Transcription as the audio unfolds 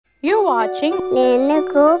You're watching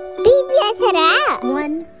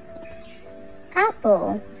One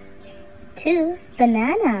apple, 2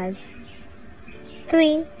 bananas,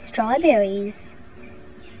 3 strawberries,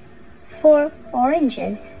 4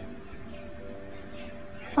 oranges,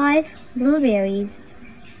 5 blueberries,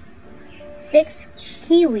 6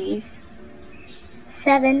 kiwis,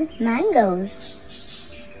 7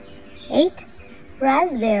 mangoes, 8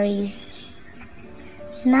 raspberries,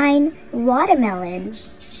 9 watermelon,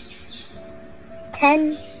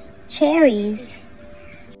 10 cherries.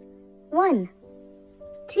 1,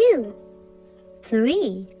 2,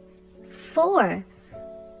 3, 4,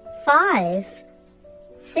 5,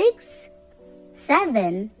 6,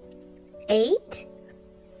 7, 8,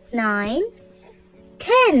 9,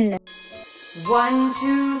 10. 1,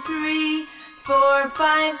 2, 3, 4,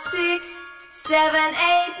 5, 6, 7,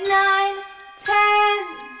 8, 9, 10.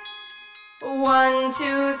 1,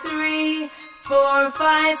 2, 3, 4,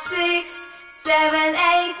 5, 6, 7,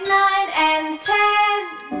 8, 9, and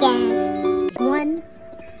 10. 1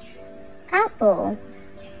 apple,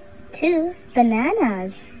 2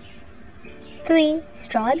 bananas, 3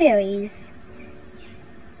 strawberries,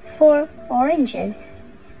 4 oranges,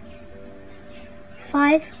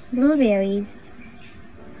 5 blueberries,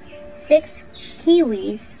 6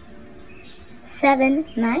 kiwis, 7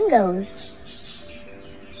 mangoes,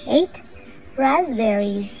 8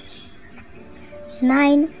 raspberries,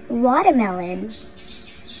 9 watermelon,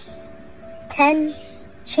 10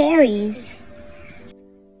 cherries.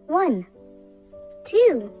 1,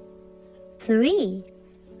 2, 3,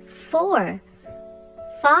 4,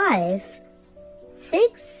 5,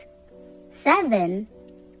 6, 7,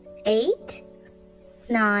 8,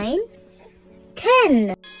 9,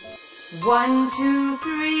 10. 1, 2,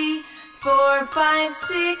 3, 4, 5,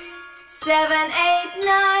 6, 7, 8,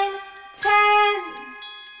 9, 10.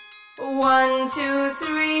 1, 2,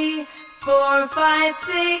 3, 4, 5,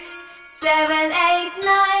 6, 7, 8,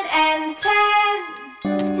 9, and 10.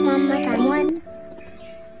 1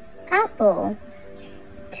 apple,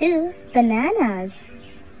 2 bananas,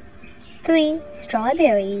 3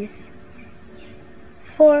 strawberries,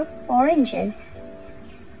 4 oranges,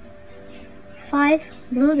 5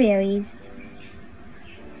 blueberries,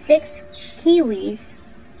 6 kiwis,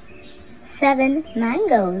 7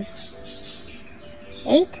 mangoes,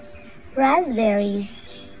 8 raspberries,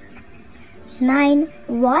 9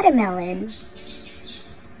 watermelon,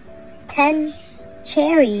 10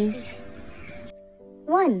 cherries.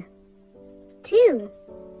 1, 2,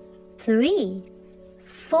 3,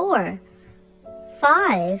 4,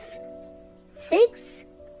 5, 6,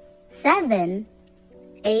 7,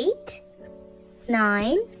 8,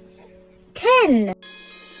 9, 10.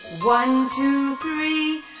 1, 2,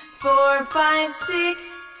 3, 4, 5, 6,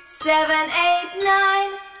 7, 8,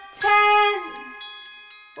 9, 10.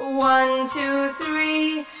 1, 2,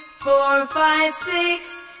 3, 4, 5, 6,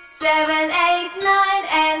 7, 8, 9,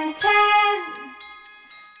 and 10.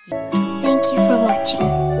 Thank you for watching.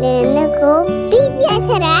 Learn ko,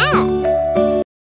 bibiyasara.